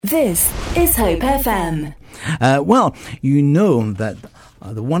This is Hope FM. Well, you know that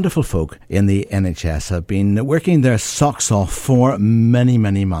the wonderful folk in the NHS have been working their socks off for many,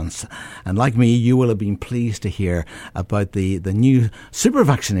 many months. And like me, you will have been pleased to hear about the new super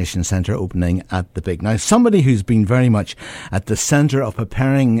vaccination centre opening at the Big. Now, somebody who's been very much at the centre of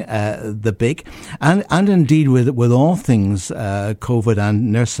preparing the Big, and indeed with all things COVID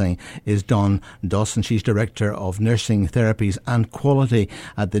and nursing, is Dawn Dawson. She's Director of Nursing Therapies and Quality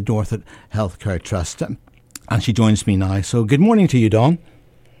at the Dorset Healthcare Trust. And she joins me now. So good morning to you, Dawn.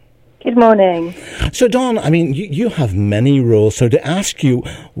 Good morning. So, Dawn, I mean, you have many roles. So to ask you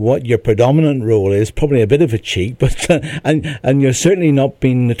what your predominant role is, probably a bit of a cheat, but and you're certainly not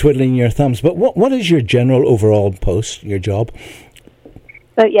been twiddling your thumbs. But what is your general overall post, your job?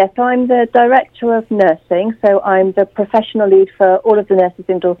 So, yes, I'm the Director of Nursing. So I'm the professional lead for all of the nurses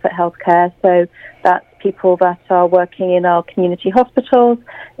in Dorset Healthcare. So that's people that are working in our community hospitals,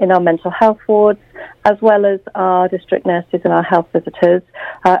 in our mental health wards, as well as our district nurses and our health visitors.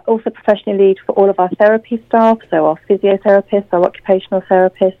 Also professionally lead for all of our therapy staff, so our physiotherapists, our occupational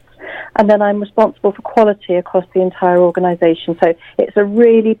therapists, and then I'm responsible for quality across the entire organisation. So it's a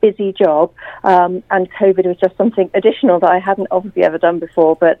really busy job, and COVID was just something additional that I hadn't obviously ever done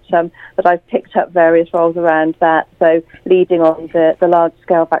before, but I've picked up various roles around that. So leading on the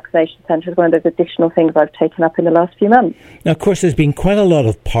large-scale vaccination centre is one of those additional things I've taken up in the last few months. Now, of course, there's been quite a lot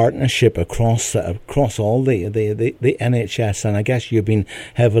of partnership across all the NHS, and I guess you've been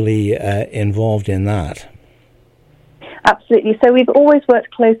heavily involved in that. Absolutely. So we've always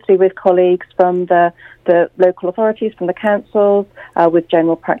worked closely with colleagues from the local authorities, from the councils, with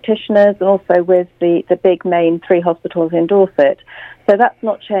general practitioners, and also with the big main 3 hospitals in Dorset. So that's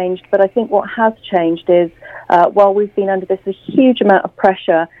not changed. But I think what has changed is while we've been under this a huge amount of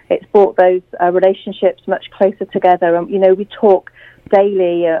pressure, it's brought those relationships much closer together. And, we talk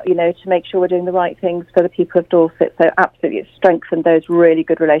daily, to make sure we're doing the right things for the people of Dorset. So absolutely, it's strengthened those really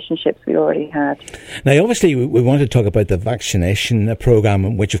good relationships we already had. Now, obviously, we want to talk about the vaccination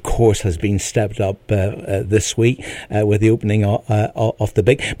programme, which, of course, has been stepped up this week with the opening of the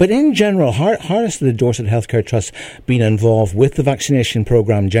Big. But in general, how has the Dorset Healthcare Trust been involved with the vaccination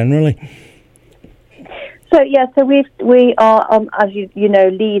programme generally? So we are, as you know,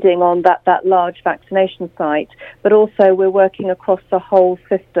 leading on that large vaccination site, but also we're working across the whole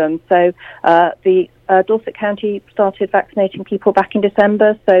system. So the Dorset County started vaccinating people back in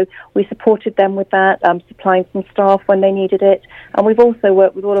December, so we supported them with that, supplying some staff when they needed it. And we've also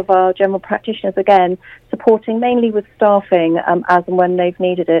worked with all of our general practitioners, again, supporting mainly with staffing as and when they've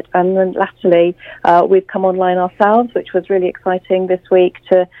needed it. And then latterly, we've come online ourselves, which was really exciting this week,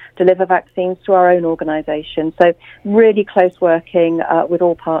 to deliver vaccines to our own organisation. So really close working with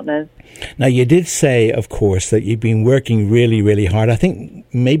all partners. Now, you did say, of course, that you've been working really, really hard. I think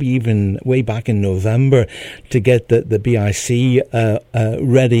maybe even way back in November to get the BIC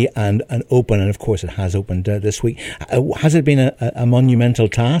ready and open. And, of course, it has opened this week. Has it been a monumental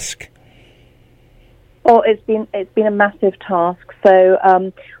task? Oh, it's been a massive task.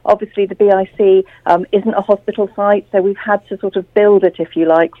 So obviously the BIC isn't a hospital site, so we've had to sort of build it, if you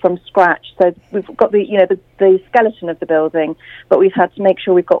like, from scratch. So we've got the skeleton of the building, but we've had to make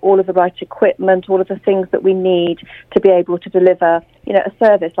sure we've got all of the right equipment, all of the things that we need to be able to deliver, a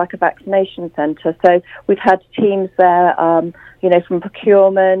service like a vaccination centre. So we've had teams there, from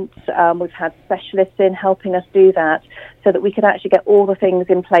procurement. We've had specialists in helping us do that, so that we could actually get all the things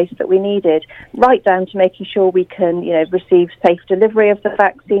in place that we needed, right down to making sure we can, receive safe delivery of the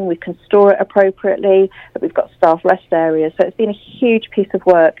vaccine, we can store it appropriately, that we've got staff rest areas. So it's been a huge piece of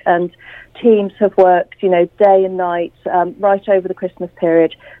work, and teams have worked, day and night, right over the Christmas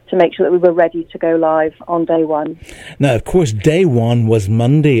period to make sure that we were ready to go live on day one. Now, of course, day one was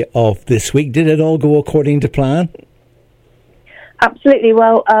Monday of this week. Did it all go according to plan? Absolutely.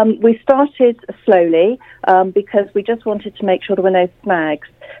 Well, we started slowly because we just wanted to make sure there were no snags.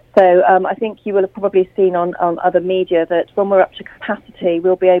 So I think you will have probably seen on other media that when we're up to capacity,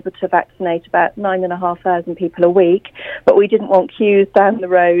 we'll be able to vaccinate about 9,500 people a week. But we didn't want queues down the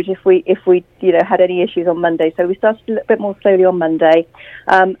road if we had any issues on Monday. So we started a little bit more slowly on Monday.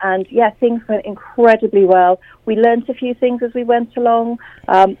 Things went incredibly well. We learned a few things as we went along,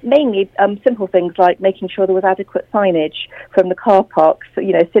 mainly simple things like making sure there was adequate signage from the car parks,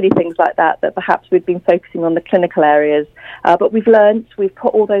 silly things like that perhaps we'd been focusing on the clinical areas. But we've learned, we've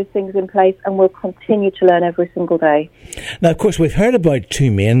put all those things in place, and we'll continue to learn every single day. Now, of course, we've heard about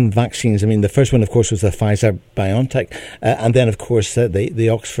 2 main vaccines. I mean, the first one, of course, was the Pfizer-BioNTech, and then, of course, the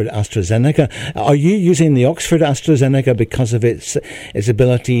Oxford-AstraZeneca. Are you using the Oxford-AstraZeneca because of its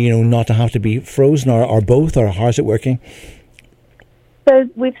ability, not to have to be frozen, or both, or how is it working? So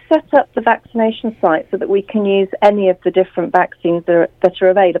we've set up the vaccination site so that we can use any of the different vaccines that are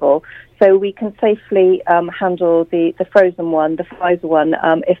available. So we can safely handle the frozen one, the Pfizer one,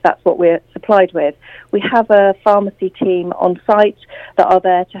 if that's what we're supplied with. We have a pharmacy team on site that are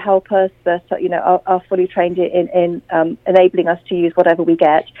there to help us, that are fully trained in enabling us to use whatever we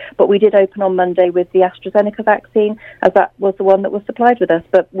get. But we did open on Monday with the AstraZeneca vaccine, as that was the one that was supplied with us.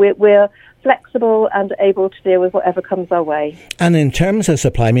 But we're flexible and able to deal with whatever comes our way. And in terms of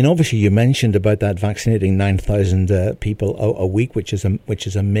supply, I mean, obviously you mentioned about that vaccinating 9,000 people a week, which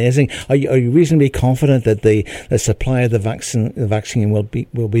is amazing. Are you reasonably confident that the supply of the vaccine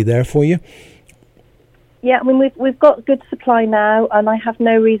will be there for you? Yeah, I mean, we've got good supply now, and I have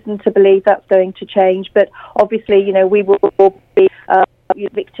no reason to believe that's going to change. But obviously, we will be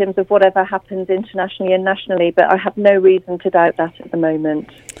victims of whatever happens internationally and nationally, but I have no reason to doubt that at the moment.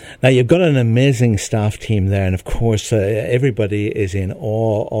 Now, you've got an amazing staff team there, and of course everybody is in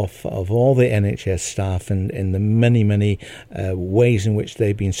awe of all the NHS staff and in the many ways in which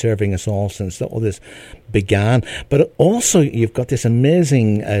they've been serving us all since all this began. But also you've got this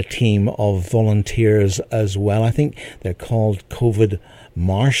amazing team of volunteers as well. I think they're called COVID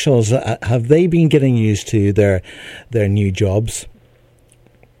Marshals. Have they been getting used to their new jobs?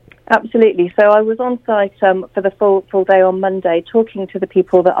 Absolutely. So I was on site for the full day on Monday, talking to the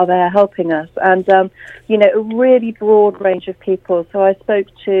people that are there helping us, and a really broad range of people. So I spoke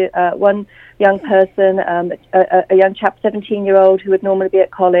to one young person, a young chap, 17-year-old, who would normally be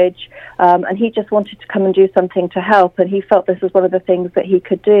at college, and he just wanted to come and do something to help, and he felt this was one of the things that he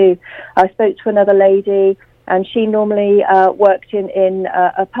could do. I spoke to another lady, and she normally worked in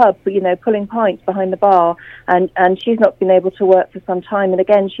a pub, pulling pints behind the bar, and she's not been able to work for some time. And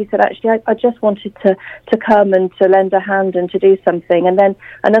again, she said, actually, I just wanted to come and to lend a hand and to do something. And then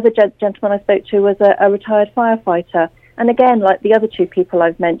another gentleman I spoke to was a retired firefighter. And again, like the other two people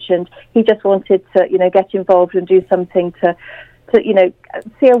I've mentioned, he just wanted to, get involved and do something to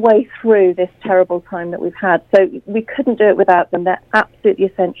see a way through this terrible time that we've had. So we couldn't do it without them. They're absolutely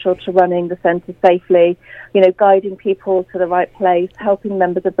essential to running the centre safely, guiding people to the right place, helping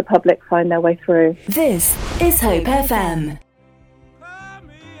members of the public find their way through. This is Hope FM.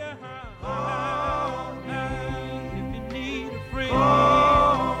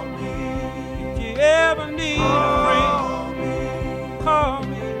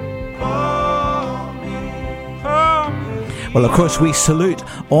 Well, of course, we salute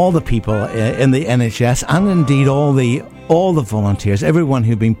all the people in the NHS and indeed all the volunteers, everyone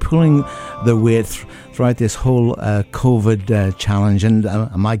who've been pulling their weight throughout this whole COVID challenge. And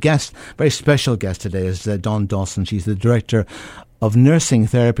my guest, very special guest today, is Dawn Dawson. She's the Director of Nursing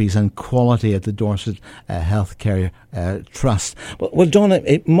Therapies and Quality at the Dorset Healthcare Trust. Well, Dawn,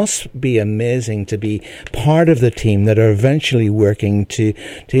 it must be amazing to be part of the team that are eventually working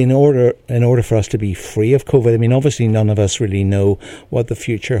in order for us to be free of COVID. I mean, obviously none of us really know what the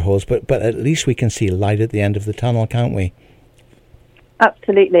future holds, but at least we can see light at the end of the tunnel, can't we?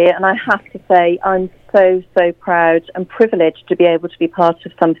 Absolutely, and I have to say I'm so proud and privileged to be able to be part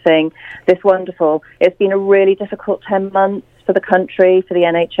of something this wonderful. It's been a really difficult 10 months for the country, for the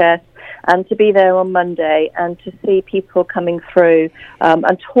NHS, and to be there on Monday and to see people coming through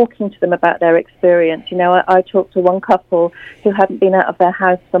and talking to them about their experience. I talked to one couple who hadn't been out of their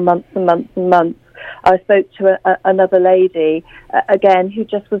house for months and months and months. I spoke to another lady, again, who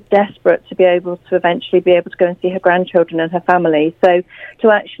just was desperate to be able to eventually be able to go and see her grandchildren and her family. So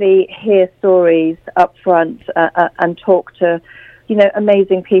to actually hear stories up front and talk to,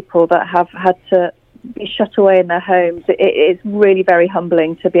 amazing people that have had to be shut away in their homes, it's really very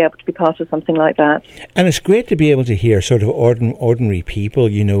humbling to be able to be part of something like that. And it's great to be able to hear sort of ordinary people,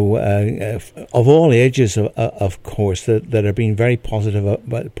 of all ages, of course, that are being very positive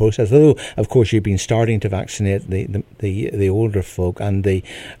about the process. Although, of course, you've been starting to vaccinate the older folk and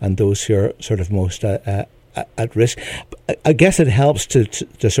those who are sort of most at risk. I guess it helps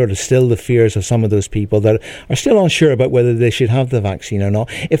to sort of still the fears of some of those people that are still unsure about whether they should have the vaccine or not.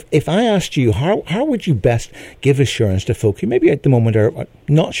 If I asked you, how would you best give assurance to folk who maybe at the moment are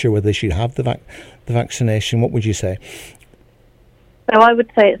not sure whether they should have the vaccination, what would you say? So I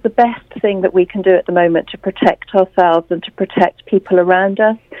would say it's the best thing that we can do at the moment to protect ourselves and to protect people around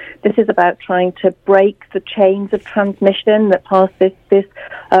us. This is about trying to break the chains of transmission that pass this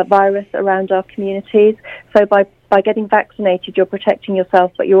virus around our communities. So by getting vaccinated, you're protecting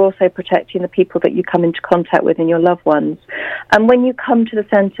yourself, but you're also protecting the people that you come into contact with and your loved ones. And when you come to the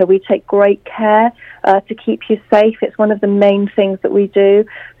centre, we take great care to keep you safe. It's one of the main things that we do.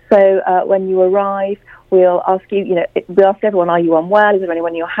 So when you arrive, We'll ask you, we'll ask everyone, are you unwell? Is there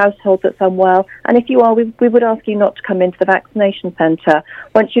anyone in your household that's unwell? And if you are, we would ask you not to come into the vaccination centre.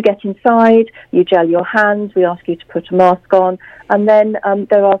 Once you get inside, you gel your hands. We ask you to put a mask on. And then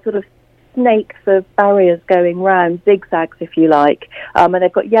there are sort of snakes of barriers going round, zigzags if you like, and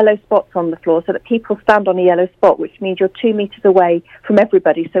they've got yellow spots on the floor so that people stand on a yellow spot, which means you're 2 metres away from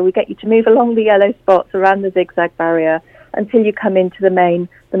everybody. So we get you to move along the yellow spots around the zigzag barrier until you come into the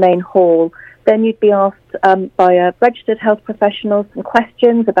main hall. Then you'd be asked by a registered health professional some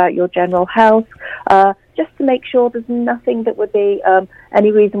questions about your general health, just to make sure there's nothing that would be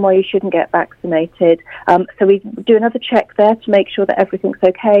any reason why you shouldn't get vaccinated. So we do another check there to make sure that everything's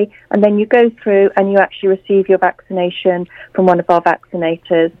okay, and then you go through and you actually receive your vaccination from one of our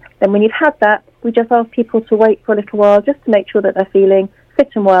vaccinators. Then when you've had that, we just ask people to wait for a little while just to make sure that they're feeling fit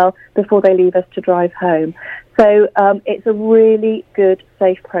and well before they leave us to drive home. So it's a really good,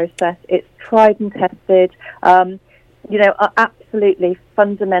 safe process. It's tried and tested. Absolutely,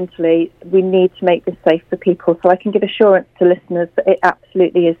 fundamentally, we need to make this safe for people. So I can give assurance to listeners that it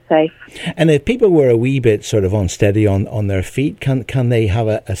absolutely is safe. And if people were a wee bit sort of unsteady on their feet, can they have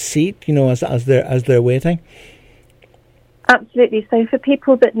a seat, as they're waiting? Absolutely. So for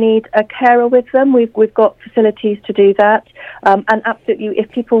people that need a carer with them, we've got facilities to do that. And absolutely, if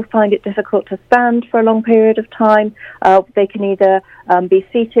people find it difficult to stand for a long period of time, they can either be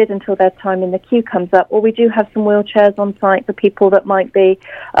seated until their time in the queue comes up, or we do have some wheelchairs on site for people that might be,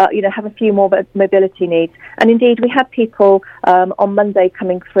 have a few more mobility needs. And indeed, we had people on Monday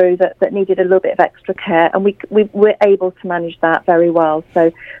coming through that needed a little bit of extra care, and we're able to manage that very well.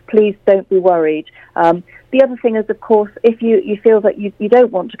 So please don't be worried. The other thing is, of course, if you feel that you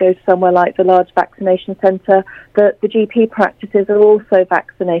don't want to go to somewhere like the large vaccination centre, the GP practices are also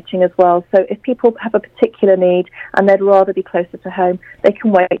vaccinating as well. So if people have a particular need and they'd rather be closer to home, they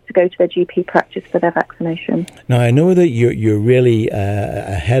can wait to go to their GP practice for their vaccination. Now, I know that you're really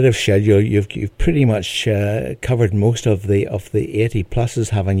ahead of schedule. You've pretty much covered most of the 80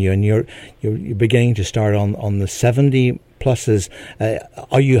 pluses, haven't you? And you're beginning to start on the 70 pluses.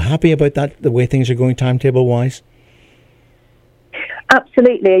 Are you happy about that, the way things are going timetable-wise?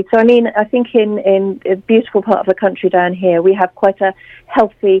 Absolutely. So, I think in a beautiful part of the country down here, we have quite a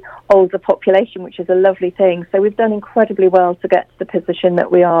healthy older population, which is a lovely thing. So we've done incredibly well to get to the position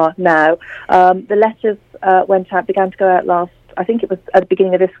that we are now. The letters began to go out I think it was at the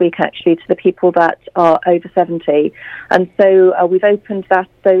beginning of this week, actually, to the people that are over 70. And so we've opened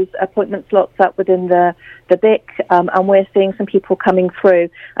those appointment slots up within the BIC, and we're seeing some people coming through.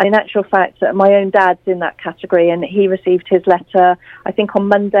 And in actual fact, my own dad's in that category, and he received his letter, I think, on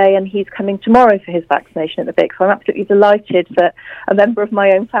Monday, and he's coming tomorrow for his vaccination at the BIC. So I'm absolutely delighted that a member of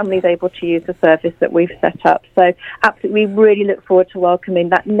my own family is able to use the service that we've set up. So absolutely, we really look forward to welcoming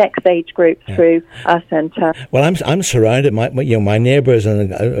that next age group through our centre. Well, I'm surrounded. My neighbours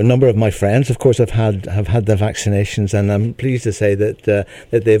and a number of my friends, of course, have had the vaccinations, and I'm pleased to say that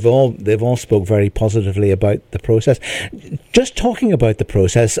they've all spoke very positively about the process. Just talking about the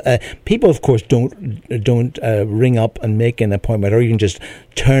process, people, of course, don't ring up and make an appointment, or even just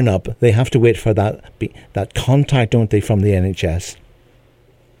turn up. They have to wait for that contact, don't they, from the NHS?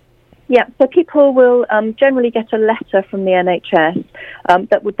 Yeah, so people will generally get a letter from the NHS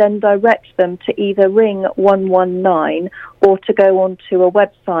that would then direct them to either ring 119 or to go onto a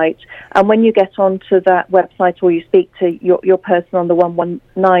website. And when you get onto that website or you speak to your person on the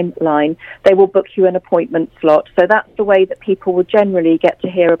 119 line, they will book you an appointment slot. So that's the way that people will generally get to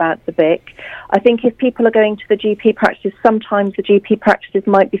hear about the BIC. I think if people are going to the GP practice, sometimes the GP practices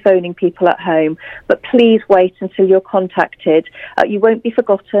might be phoning people at home, but please wait until you're contacted. You won't be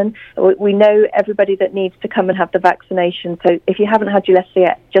forgotten. We know everybody that needs to come and have the vaccination. So if you haven't had your letter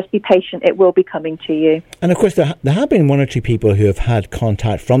yet, just be patient. It will be coming to you. And of course, there have been one or two people who have had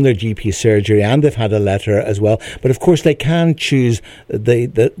contact from their GP surgery and they've had a letter as well. But of course, they can choose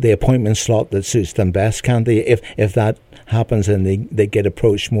the appointment slot that suits them best, can't they? If that happens and they get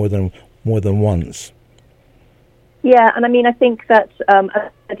approached more than once. Yeah, and I think that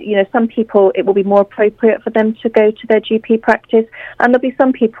some people, it will be more appropriate for them to go to their GP practice, and there'll be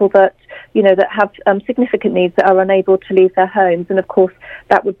some people that that have significant needs that are unable to leave their homes, and of course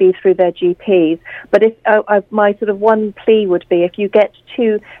that would be through their GPs. But if my sort of one plea would be, if you get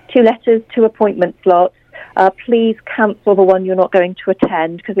two letters, 2 appointment slots, please cancel the one you're not going to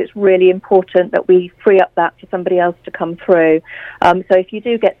attend, because it's really important that we free up that for somebody else to come through. So if you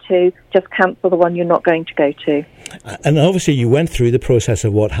do get 2, just cancel the one you're not going to go to. And obviously you went through the process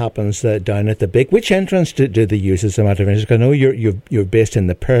of what happens down at the BIC. Which entrance do they use as a matter of interest? I know you're based in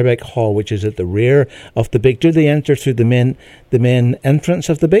the Purbeck Hall, which is at the rear of the BIC. Do they enter through the main entrance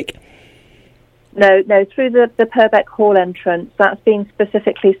of the BIC? No, through the Purbeck Hall entrance. That's been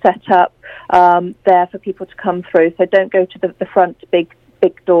specifically set up there for people to come through. So don't go to the front big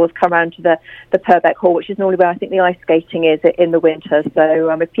doors, come around to the Purbeck Hall, which is normally where I think the ice skating is in the winter. So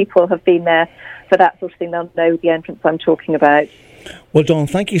if people have been there for that sort of thing, they'll know the entrance I'm talking about. Well, Dawn,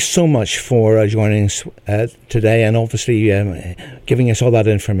 thank you so much for joining us today and obviously giving us all that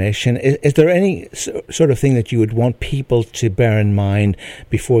information. Is there any sort of thing that you would want people to bear in mind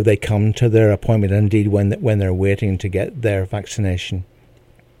before they come to their appointment, and indeed when they're waiting to get their vaccination?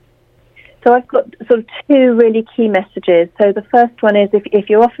 So I've got sort of two really key messages. So the first one is if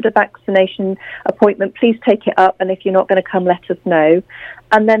you're offered a vaccination appointment, please take it up, and if you're not going to come, let us know.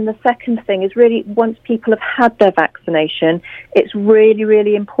 And then the second thing is really, once people have had their vaccination, it's really,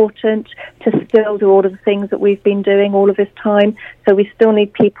 really important to still do all of the things that we've been doing all of this time. So we still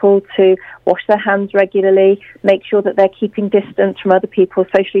need people to wash their hands regularly, make sure that they're keeping distance from other people,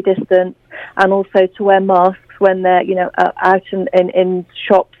 socially distance, and also to wear masks when they're, out in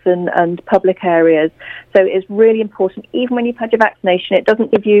shops and public areas. So it's really important. Even when you've had your vaccination, it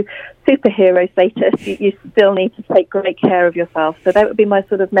doesn't give you superhero status. You still need to take great care of yourself. So that would be my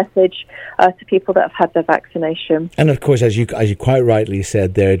sort of message to people that have had their vaccination. And of course, as you quite rightly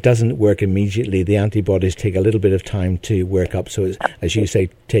said there, it doesn't work immediately. The antibodies take a little bit of time to work up. So as you say,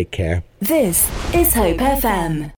 take care. This is Hope FM.